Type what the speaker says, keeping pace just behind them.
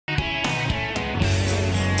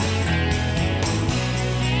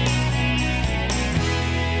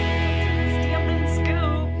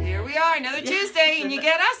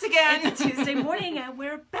again. It's Tuesday morning and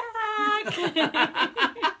we're back. Woohoo!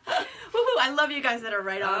 I love you guys that are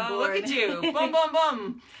right on board. Look at you. Boom, boom,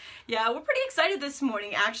 boom. Yeah, we're pretty excited this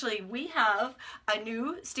morning. Actually, we have a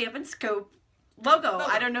new Stampin Scoop logo.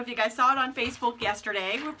 I don't know if you guys saw it on Facebook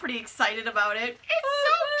yesterday. We're pretty excited about it. It's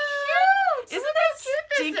so cute. Isn't that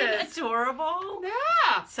stinking adorable?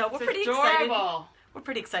 Yeah. So we're pretty excited. We're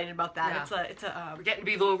pretty excited about that. Yeah. It's a we're getting to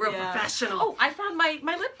be a little real professional. Oh, I found my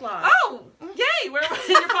lip gloss. Oh, yay! Where was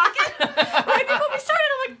it in your pocket? Right before we started,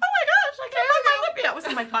 I'm like, oh my gosh, I can't find my lip. Yeah, it was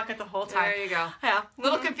in my pocket the whole time. There you go. Yeah.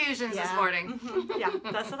 Little confusions this morning. Yeah,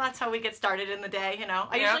 that's how we get started in the day, you know.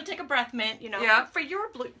 I usually take a breath mint, you know, for your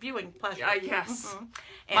viewing pleasure. Yes.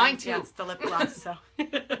 And mine too. Yes, the lip gloss, so.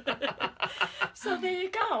 So there you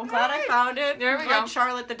go. I'm glad I found it. There we go.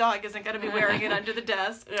 Charlotte the dog isn't going to be wearing it under the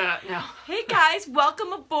desk. Yeah, no. Hey guys,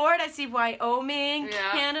 welcome aboard. I see Wyoming,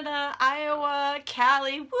 Canada, Iowa,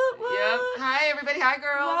 Cali. Woo woo. Yep. Hi everybody. Hi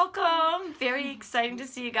girl. Welcome. Very exciting to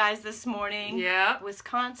see you guys this morning. Yeah.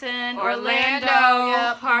 Wisconsin, Orlando.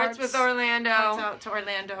 Yep. Hearts with Orlando. Hearts out to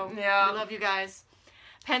Orlando. Yeah. We love you guys.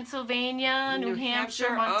 Pennsylvania, New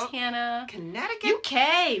Hampshire, Montana, Connecticut,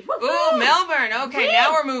 UK. Ooh, Melbourne. Okay,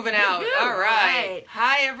 now we're moving out. All right. Right.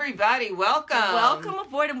 Hi, everybody. Welcome. Welcome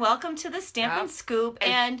aboard and welcome to the Stampin' Scoop.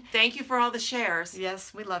 And thank you for all the shares.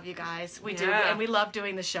 Yes, we love you guys. We do. And we love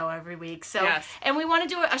doing the show every week. So, yes. And we want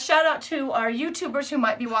to do a shout out to our YouTubers who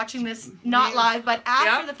might be watching this not live, but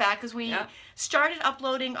after the fact, because we started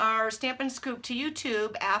uploading our Stampin' Scoop to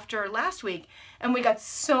YouTube after last week. And we got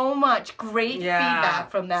so much great feedback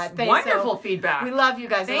from that. Wonderful feedback. We love you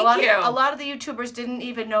guys. Thank you. A lot of the YouTubers didn't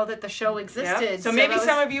even know that the show existed. Yep. So maybe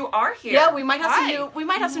some of you are here. Yeah, we might have some new. We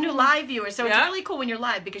might have some new live viewers. So it's really cool when you're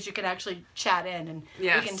live because you can actually chat in and we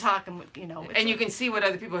can talk and you know. And you can see what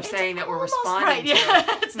other people are saying that we're responding right, to.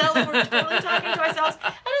 Yeah, it's not like we're totally talking to ourselves,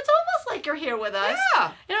 and it's almost like you're here with us.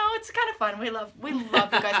 Yeah. You know, it's kind of fun. We love you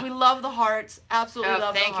guys. We love the hearts. Absolutely love the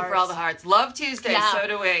hearts. Thank you for all the hearts. Love Tuesday. So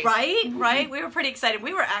do we. Right, right. We were pretty excited.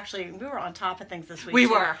 We were on top of things this week.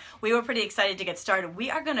 We were pretty excited to get started. We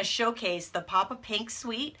are going to showcase the Papa Pink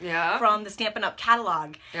Suite from the Stampin' Up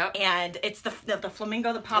catalog. Yep. And it's the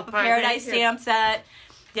Flamingo, the Papa Paradise stamp set.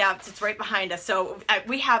 Yeah, it's right behind us. So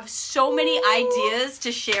we have so many ideas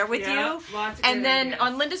to share with you. Lots of and then ideas.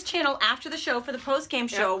 on Linda's channel after the show, for the post-game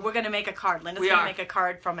show, we're going to make a card. Linda's going to make a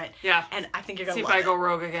card from it. Yeah. And I think you're going to see if I go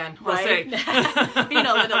rogue again. We'll see. You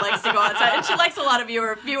know Linda likes to go outside. And she likes a lot of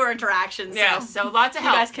viewer interactions. Yeah, so lots of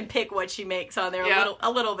help. You guys can pick what she makes on there a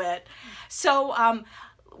little bit. So,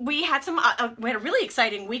 we had a really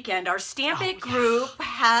exciting weekend. Our Stampin' group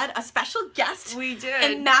had a special guest. We did.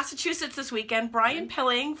 In Massachusetts this weekend, Brian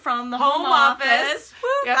Pilling from the Home Office.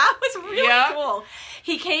 That was really cool.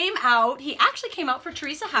 He came out. He actually came out for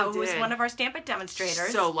Teresa Howe, who is one of our Stampin'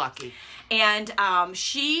 demonstrators. So lucky. And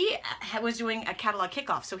she was doing a catalog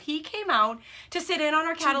kickoff. So he came out to sit in on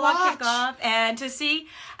our catalog kickoff and to see,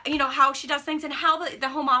 you know, how she does things and how the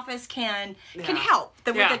home office can help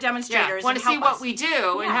with the demonstrators. Want to see what we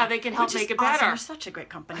do and how they can help make it better. They're such a great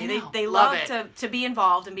company. They love to be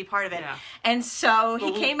involved and be part of it. Yeah. And so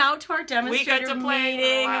he came out to our demonstrator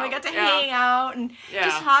meeting and we got to hang out and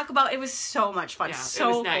just talk about. It was so much fun. So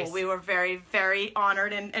it was nice. Cool. We were very, very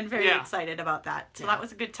honored and very excited about that. So that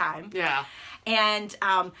was a good time. Yeah. And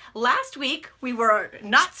last week, we were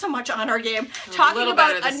not so much on our game, talking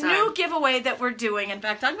about a new giveaway that we're doing. In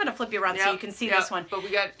fact, I'm going to flip you around so you can see this one. But we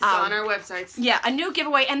got it's on our websites. Yeah, a new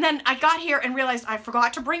giveaway. And then I got here and realized I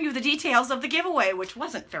forgot to bring you the details of the giveaway, which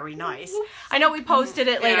wasn't very nice. I know we posted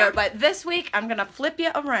it later, but this week, I'm going to flip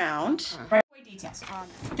you around. Details.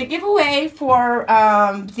 The giveaway for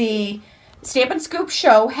the Stampin' Scoop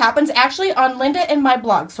show happens actually on Linda and my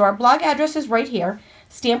blog. So our blog address is right here.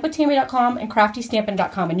 stampwithtami.com and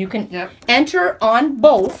craftystampin.com, and you can enter on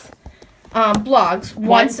both blogs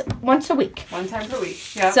once a week. One time per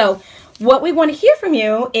week. Yeah. So what we want to hear from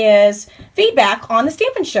you is feedback on the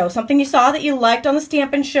Stampin' Show, something you saw that you liked on the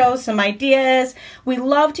Stampin' Show, some ideas. We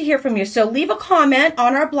love to hear from you. So leave a comment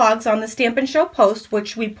on our blogs on the Stampin' Show post,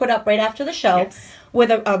 which we put up right after the show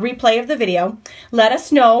with a replay of the video. Let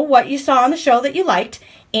us know what you saw on the show that you liked,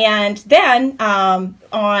 and then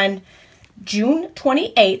on June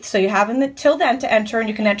 28th, so you have until then to enter, and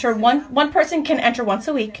you can enter, one person can enter once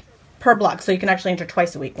a week per blog, so you can actually enter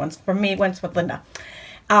twice a week, once for me, once with Linda.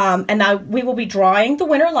 And now we will be drawing the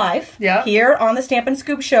winner live here on the Stampin'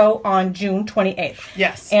 Scoop show on June 28th.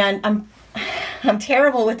 Yes. And I'm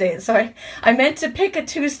terrible with dates. So I meant to pick a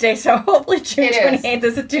Tuesday, so hopefully June 28th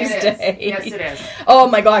is a Tuesday. Yes, it is. Oh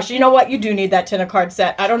my gosh. You know what? You do need that Tina card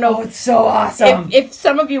set. I don't know. Oh, it's so awesome. If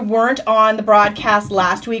some of you weren't on the broadcast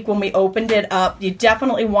last week when we opened it up, you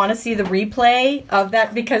definitely want to see the replay of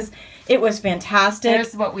that because it was fantastic.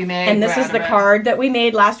 Here's what we made. And this is the card that we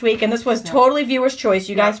made last week. And this was totally viewer's choice.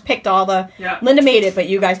 You guys picked all the... Linda made it, but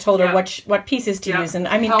you guys told her what pieces to use. And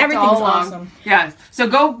I mean, everything was awesome. Yeah. So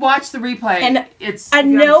go watch the replay. And it's a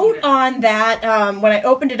note on that, when I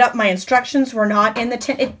opened it up, my instructions were not in the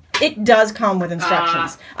tin. It does come with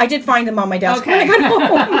instructions. I did find them on my desk when I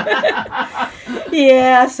got home.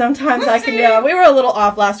 Yeah, sometimes I can... Yeah, we were a little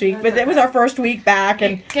off last week, but it was our first week back.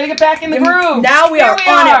 And gotta get back in the groove. Now we are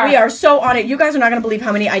on it. We are so on it. You guys are not going to believe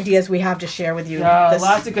how many ideas we have to share with you.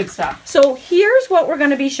 Lots of good stuff. So here's what we're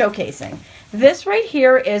going to be showcasing. This right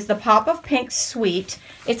here is the Pop of Pink Suite.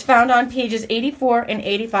 It's found on pages 84 and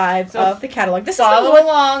 85 of the catalog. This follow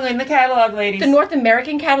along in the catalog, ladies. The North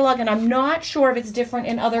American catalog, and I'm not sure if it's different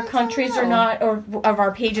in other countries or not, or of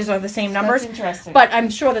our pages are the same numbers. That's interesting. But I'm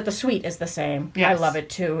sure that the suite is the same. Yes. I love it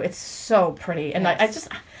too. It's so pretty, and I just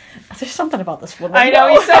there's something about this one. I know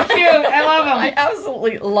he's so cute. I love him. I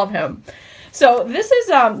absolutely love him. So this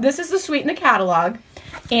is the suite in the catalog.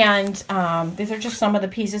 And these are just some of the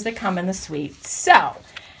pieces that come in the suite. So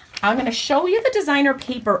I'm going to show you the designer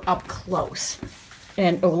paper up close.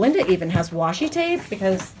 And Linda even has washi tape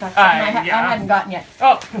because that's something I hadn't gotten yet.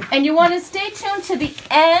 Oh. And you want to stay tuned to the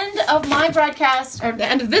end of my broadcast, or the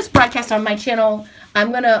end of this broadcast on my channel.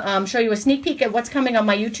 I'm going to show you a sneak peek at what's coming on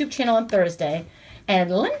my YouTube channel on Thursday.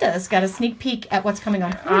 And Linda's got a sneak peek at what's coming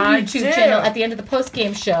on her YouTube channel at the end of the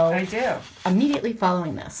post-game show. I do. Immediately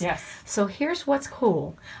following this. Yes. So here's what's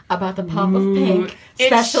cool about the Pop of Pink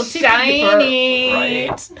specialty shiny. Paper.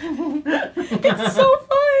 Right. It's so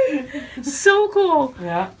fun. So cool.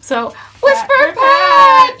 Yeah. So, Whisper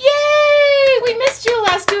Pat! Yay! We missed you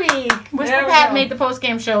last week. Whisper Pat made the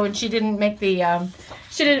post-game show, and she didn't make the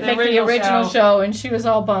original show, and she was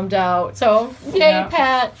all bummed out. So, yay,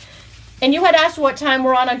 Pat. And you had asked what time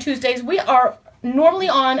we're on Tuesdays. We are normally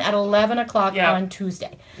on at 11 o'clock on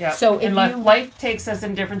Tuesday. Yeah. So if life takes us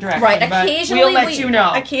in different directions. Right. Occasionally, we'll let you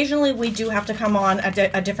know. Occasionally, we do have to come on at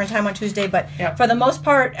a different time on Tuesday, but for the most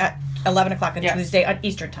part, at 11 o'clock on Tuesday on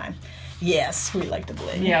Eastern time. Yes, we like to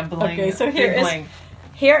bling. Yeah, bling. Okay, so here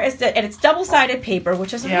is and it's double-sided paper,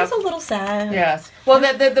 which is always a little sad. Yes. Well,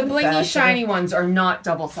 the blingy, shiny ones are not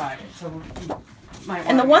double-sided, so...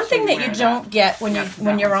 And the one thing that you don't get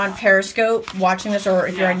when you're on Periscope watching this, or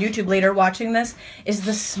if you're on YouTube later watching this, is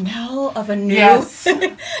the smell of a new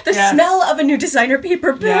smell of a new designer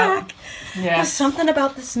paper back. Yeah. There's something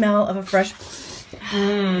about the smell of a fresh.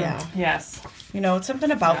 Yes. You know, it's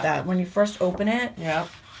something about that when you first open it. Yeah.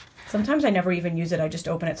 Sometimes I never even use it. I just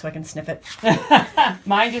open it so I can sniff it.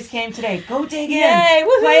 Mine just came today. Go dig in. Yay!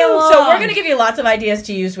 Woohoo! Play along. So we're going to give you lots of ideas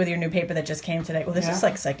to use with your new paper that just came today. Well, this is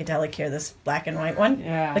like psychedelic here, this black and white one.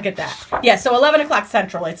 Yeah. Look at that. Yeah, so 11 o'clock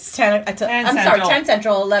Central. It's 10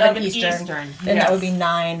 Central, 11 Eastern. Then that would be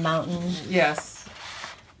 9 Mountain. Yes.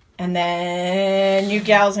 And then you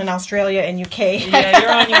gals in Australia and UK. Yeah, you're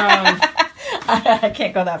on your own. I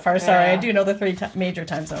can't go that far. Sorry, I do know the 3 major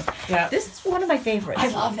time zones. Yeah, this is one of my favorites. I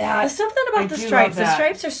love that. There's something about the stripes. The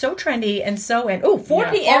stripes are so trendy and so in. Oh, 4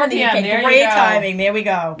 p.m. in the UK. There Great timing. There we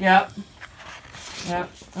go. Yep.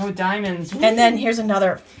 Yep. Oh, diamonds. And then here's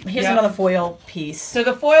another foil piece. So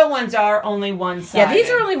the foil ones are only one-sided. Yeah, these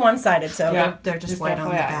are only one-sided, so they're just white on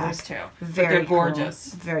the back. Those two. Very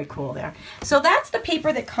gorgeous. Cool. Very cool there. So that's the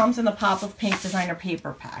paper that comes in the Pop of Pink designer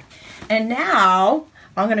paper pack. And now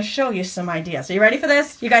I'm going to show you some ideas. Are you ready for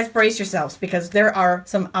this? You guys brace yourselves because there are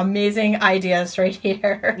some amazing ideas right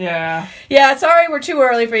here. Yeah. Yeah, sorry we're too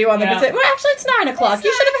early for you on the visit. Well, actually, it's 9 o'clock.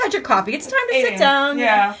 You should have had your coffee. It's time to sit down.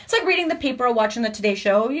 Yeah. It's like reading the paper or watching the Today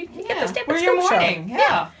Show. You get the Stampin' Scoop your morning. show.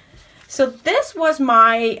 Yeah. So this was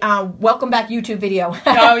my welcome back YouTube video.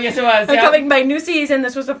 Oh, yes it was. Coming my new season.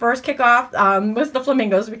 This was the first kickoff with the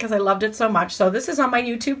Flamingos because I loved it so much. So this is on my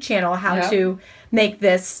YouTube channel, how to make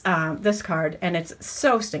this this card. And it's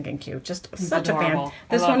so stinking cute. Just such a fan.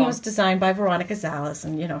 This one was designed by Veronica Zales.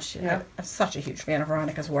 And, you know, I'm such a huge fan of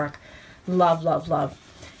Veronica's work. Love, love, love.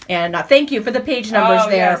 And thank you for the page numbers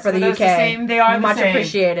for the UK. They are much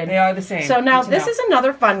appreciated. They are the same. So now this is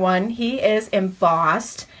another fun one. He is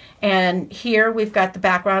embossed. And here we've got the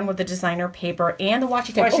background with the designer paper and the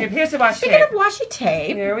washi tape. Washi tape. Here's the washi tape. Speaking of washi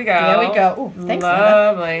tape. There we go. There we go. Ooh, thanks,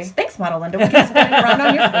 Lovely. Linda. Thanks, Model Linda. We can spin it around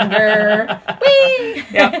on your finger. Whee!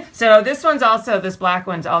 Yep. So this one's also, this black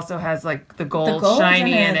one's also has like the gold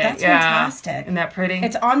shiny in it. That's fantastic. Isn't that pretty?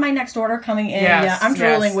 It's on my next order coming in. Yes, Yeah, I'm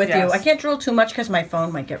drooling with you. yes. I can't drool too much because my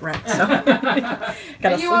phone might get wrecked. So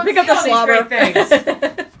And you won't pick up see the all these slobber. great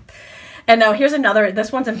things. And now here's another.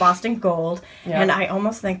 This one's embossed in gold, Yeah. and I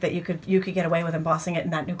almost think that you could get away with embossing it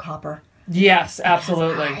in that new copper. Yes,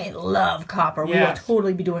 absolutely. I love copper. We will Yes.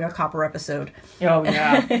 totally be doing a copper episode. Oh,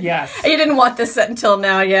 yeah. Yes. You didn't want this set until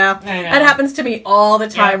now, yeah. I know. That happens to me all the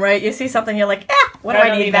time, Yeah. right? You see something, you're like, what do I I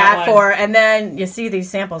don't need need that that for? And then you see these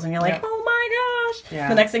samples, and you're like, Yeah. oh my gosh. Yeah.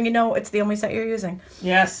 The next thing you know, it's the only set you're using.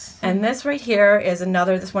 Yes. And this right here is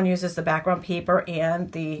another, this one uses the background paper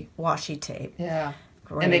and the washi tape. Yeah.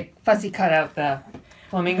 Great. And they fussy cut out the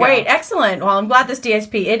flamingo. Great, excellent. Well, I'm glad this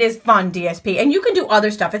DSP. It is fun DSP, and you can do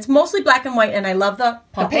other stuff. It's mostly black and white, and I love the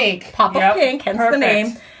pop pink. of Yep. pink, hence Perfect. the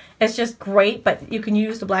name. It's just great, but you can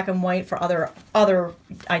use the black and white for other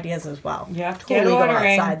ideas as well. Yeah, Totally get go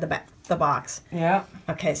ordering. outside the box. Yeah.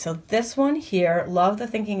 Okay, so this one here, love the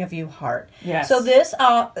thinking of you heart. Yes. So this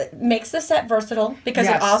makes the set versatile because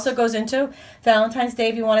Yes. it also goes into Valentine's Day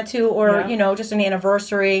if you wanted to, or Yeah. just an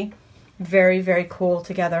anniversary. Very, very cool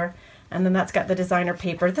together. And then that's got the designer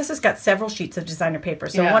paper. This has got several sheets of designer paper.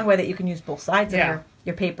 So Yeah. one way that you can use both sides Yeah. of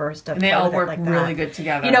your paper is to And they play all with it work like really that. good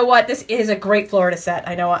together. You know what? This is a great Florida set.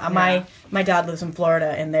 I know my dad lives in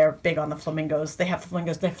Florida, and they're big on the flamingos. They have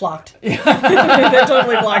flamingos. They flocked. They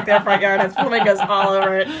totally blocked their front yard. Has flamingos all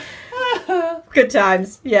over it. Good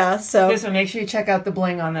times. Yeah. So This one, make sure you check out the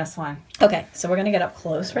bling on this one. okay. So we're gonna get up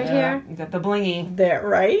close right here. You got the blingy. There,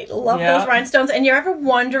 right? Love Yeah. those rhinestones. And you're ever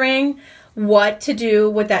wondering what to do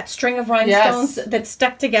with that string of rhinestones Yes. that's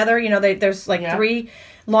stuck together? There's like Yeah. 3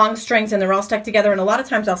 long strings and they're all stuck together. And a lot of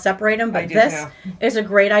times I'll separate them, I but do this too. is a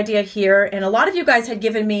great idea here. And a lot of you guys had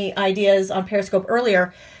given me ideas on Periscope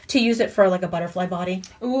earlier to use it for like a butterfly body.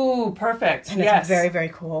 Ooh, perfect. And yes. it's very, very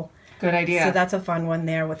cool. Good idea. So that's a fun one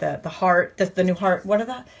there with the heart, the new heart. What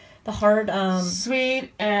are the heart? Sweet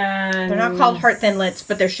and... They're not called heart thinlets,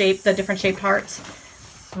 but they're the different shaped hearts.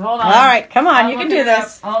 Hold on. All right, come on, I'm you can looking do it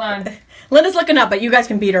this. up. Hold on. Linda's looking up, but you guys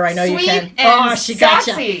can beat her. I know Sweet you can. and She got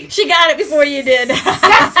you. sassy. She got it before you did.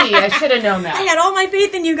 Sassy. I should have known that. I had all my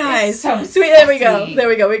faith in you guys. It's so Sweet. There we go. sassy. There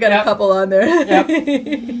we go. We got a Yep. couple on there.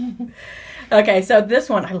 Yep. Okay, so this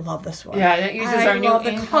one, I love this one. Yeah, it uses our new I love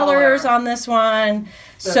the ink colors color. on this one.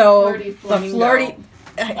 The So flirty the flamingo. flirty.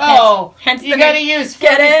 Oh, hence you the got to name. use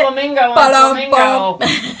Get flirty it? flamingo on Ba-dum, flamingo.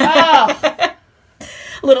 Oh,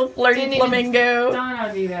 little flirty didn't even flamingo. dawn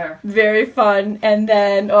on me there. Very fun. And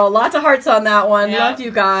then, lots of hearts on that one. Yeah. Love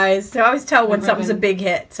you guys. I always tell when The something's a ribbon. big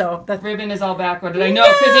hit. So that's Ribbon is all backward. I know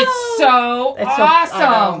because it's so It's so- awesome. I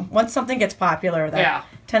know. Once something gets popular, that Yeah.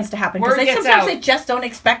 tends to happen. Word Because gets sometimes out. they just don't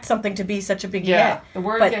expect something to be such a big Yeah, hit. the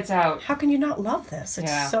word But gets out. How can you not love this?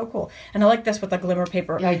 It's Yeah. so cool. And I like this with the glimmer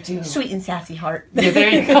paper. Yeah, I do. Sweet and sassy heart. Yeah, there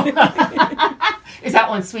you go. Is that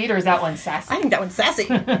one sweet or is that one sassy? I think that one's sassy.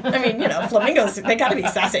 I mean, flamingos, they gotta be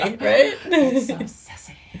sassy, right? It's so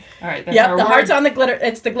sassy. All right, that's Yep, our the word. heart's on the glitter.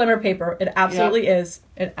 It's the glimmer paper. It absolutely is.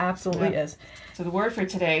 It absolutely Yep. is. So the word for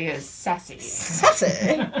today is sassy. Sassy.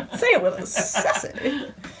 Say it with us. Sassy.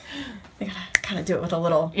 You gotta kind of do it with a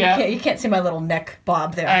little. Yeah. You can't see my little neck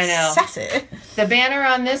bob there. I know. Sassy. The banner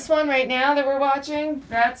on this one right now that we're watching,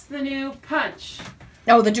 that's the new punch.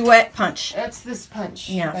 Oh, the duet punch. That's this punch.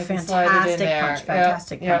 Yeah, I can slide it in fantastic there. punch. Yep,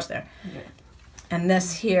 Fantastic yep. punch there. And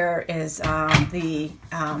this here is the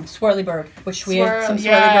swirly bird, which we had some swirly bird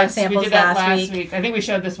Yes, samples we did that last week. I think we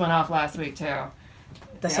showed this one off last week too.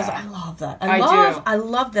 This Yeah. is I love that. I do. I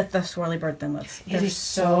love that the swirly bird thinlets. It is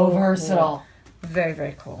so versatile. Cool. Very,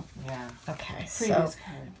 very cool. Yeah. Okay, so Previous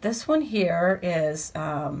card. this one here is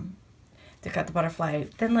they've got the butterfly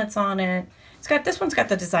thinlets on it. This one's got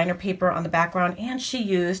the designer paper on the background, and she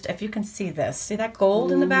used, if you can see this, see that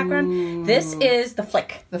gold in the background? This is the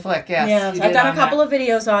flick. The flick, yes. Yeah, you so I've did done a on couple that. of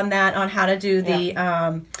videos on that, on how to do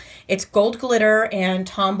the, it's gold glitter and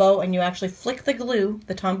Tombow, and you actually flick the glue,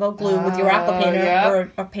 the Tombow glue with your aqua painter yep.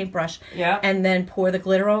 or a paintbrush, Yep. and then pour the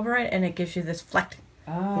glitter over it, and it gives you this flecked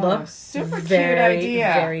Oh, look. super cute Very,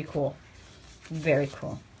 idea. very cool. Very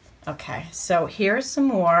cool. Okay, so here's some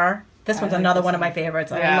more. This one's like another this one of one. my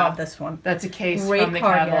favorites. I Yeah. love this one. That's a case Great from the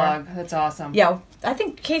card here. catalog. That's awesome. Yeah, I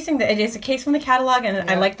think it is a case from the catalog, and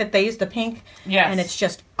I Yeah. like that they use the pink. Yes. And it's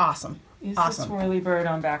just awesome. Is awesome. the swirly bird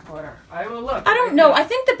on back order? I will look. I don't know. I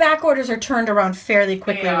think the back orders are turned around fairly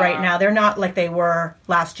quickly They right are. now. They're not like they were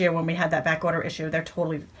last year when we had that back order issue. They're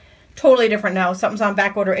totally different now. Something's on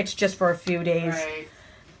back order. It's just for a few days. Right.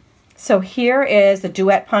 So here is the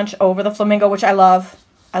duet punch over the flamingo, which I love.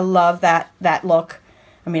 I love that look.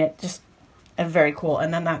 I mean, it just very cool.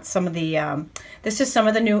 And then that's some of the, this is some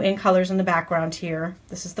of the new ink colors in the background here.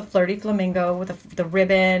 This is the flirty flamingo with the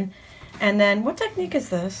ribbon. And then what technique is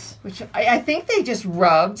this? Which I think they just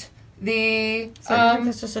rubbed the... So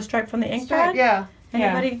this is a stripe from the ink pad? Yeah.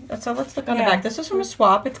 Anybody? Yeah. So let's look on the back. This is from a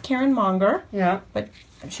swap. It's Karen Monger. Yeah. But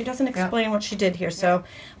she doesn't explain what she did here. So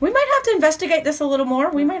we might have to investigate this a little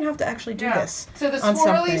more. We might have to actually do this. So the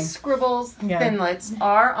Swirly Scribbles Thinlits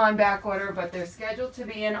are on back order, but they're scheduled to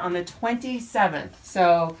be in on the 27th.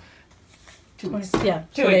 So 2 weeks. Yeah.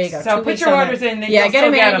 2 weeks. There you go. So put your orders in. Yeah, get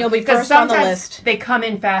them in. You'll be first on the list. They come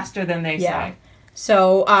in faster than they say.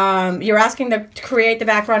 So you're asking to create the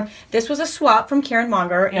background. This was a swap from Karen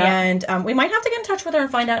Monger, and we might have to get in touch with her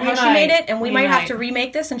and find out how she made it, and we might have to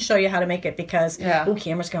remake this and show you how to make it because,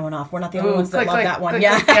 camera's going off. We're not the only ones that love that one.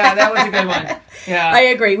 Yeah, that was a good one. Yeah, I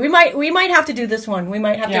agree. We might have to do this one. We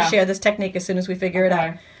might have to share this technique as soon as we figure it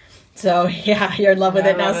out. So yeah, you're in love with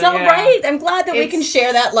it now. So right, I'm glad that we can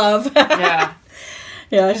share that love. Yeah.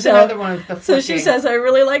 Yeah, so another one of the so she says, I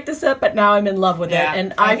really like the set, but now I'm in love with it.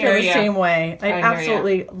 And I feel the same way. I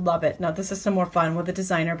absolutely love it. Now, this is some more fun with the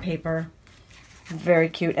designer paper. Very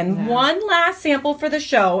cute. And one last sample for the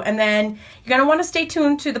show, and then you're going to want to stay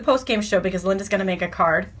tuned to the post-game show because Linda's going to make a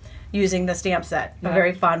card using the stamp set. A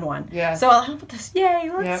very fun one. Yeah. So I'll help with this.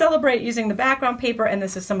 Yay, let's celebrate using the background paper, and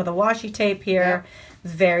this is some of the washi tape here.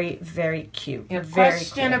 Very, very cute.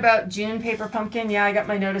 Question about June paper pumpkin. Yeah, I got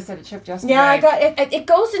my notice that it shipped yesterday. Yeah, I got it. It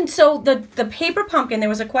goes in. So the paper pumpkin. There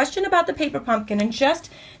was a question about the paper pumpkin, and just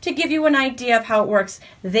to give you an idea of how it works,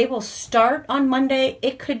 they will start on Monday.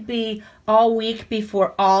 It could be all week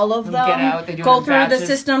before all of them go through the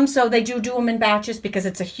system. So they do them in batches because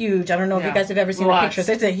it's a huge. I don't know if you guys have ever seen the pictures.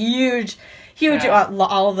 It's a huge.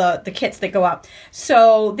 All the kits that go up.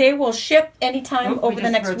 So they will ship anytime over the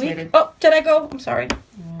next week. Oh, did I go? I'm sorry.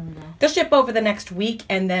 They'll ship over the next week,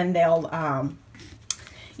 and then they'll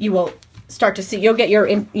you will start to see. You'll get your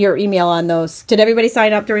email on those. Did everybody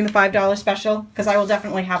sign up during the $5 special? Because I will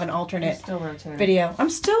definitely have an alternate video.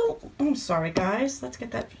 I'm sorry, guys. Let's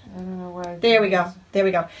get that. I don't know why. There we go. There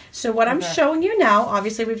we go. So what I'm showing you now,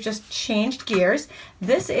 obviously we've just changed gears.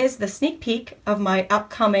 This is the sneak peek of my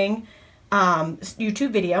upcoming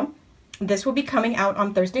YouTube video. This will be coming out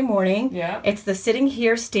on Thursday morning. Yeah. It's the Sitting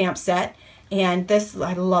Here stamp set. And this,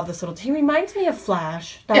 I love this little, he reminds me of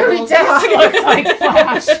Flash. That little dog. Looks like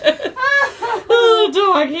Flash. Little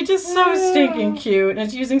dog, he's just so stinking cute. And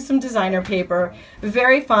it's using some designer paper.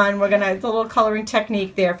 Very fun. We're going to, the little coloring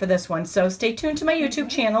technique there for this one. So stay tuned to my YouTube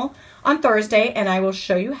channel on Thursday, and I will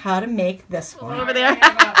show you how to make this one. Over there.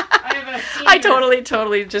 I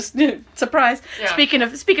totally just surprised. Yeah. Speaking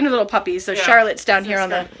of little puppies, so Charlotte's down here on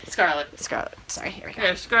the Scarlet. Sorry, here we go.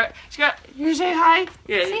 Yeah, Scarlet. You say hi.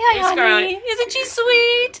 Yeah, say hi, honey. Scarlet. Isn't she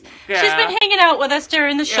sweet? Yeah. She's been hanging out with us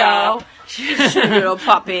during the show. She's a little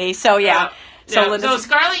puppy. So So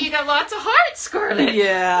Scarlet, you got lots of hearts, Scarlet.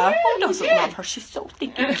 Yeah. Who doesn't love her? She's so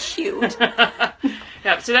stinking cute.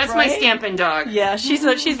 Yeah, so that's my Stampin' dog. Yeah, she's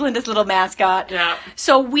Linda's little mascot. Yeah.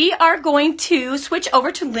 So we are going to switch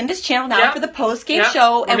over to Linda's channel now for the post-game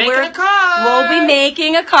show, and we'll be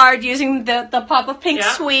making a card using the Pop of Pink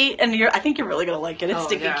Suite, and I think you're really gonna like it. It's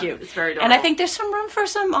stinking cute. It's very adorable. And I think there's some room for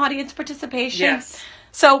some audience participation. Yes.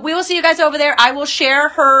 So we will see you guys over there. I will share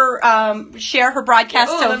her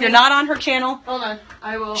broadcast. So if you're not on her channel, hold on,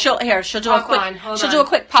 I will. She'll do a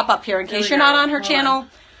quick pop up here in case you're not on her channel.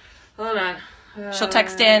 Hold on. She'll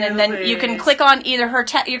text in, and then you can click on either her.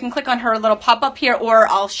 You can click on her little pop up here, or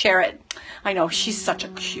I'll share it. I know she's such a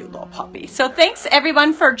cute little puppy. So thanks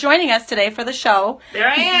everyone for joining us today for the show. There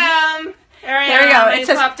I am. There we go. It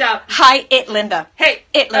says, popped up. Hi, Linda. Hey,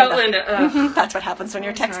 Linda. Oh, Linda. That's what happens when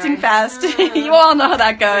you're texting fast. You all know how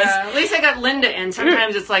that goes. Yeah, at least I got Linda in.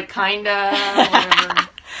 Sometimes it's like kinda, whatever.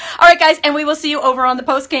 All right, guys, and we will see you over on the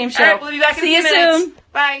post-game show. All right, we'll be back in a few minutes. See you soon.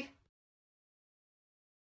 Bye.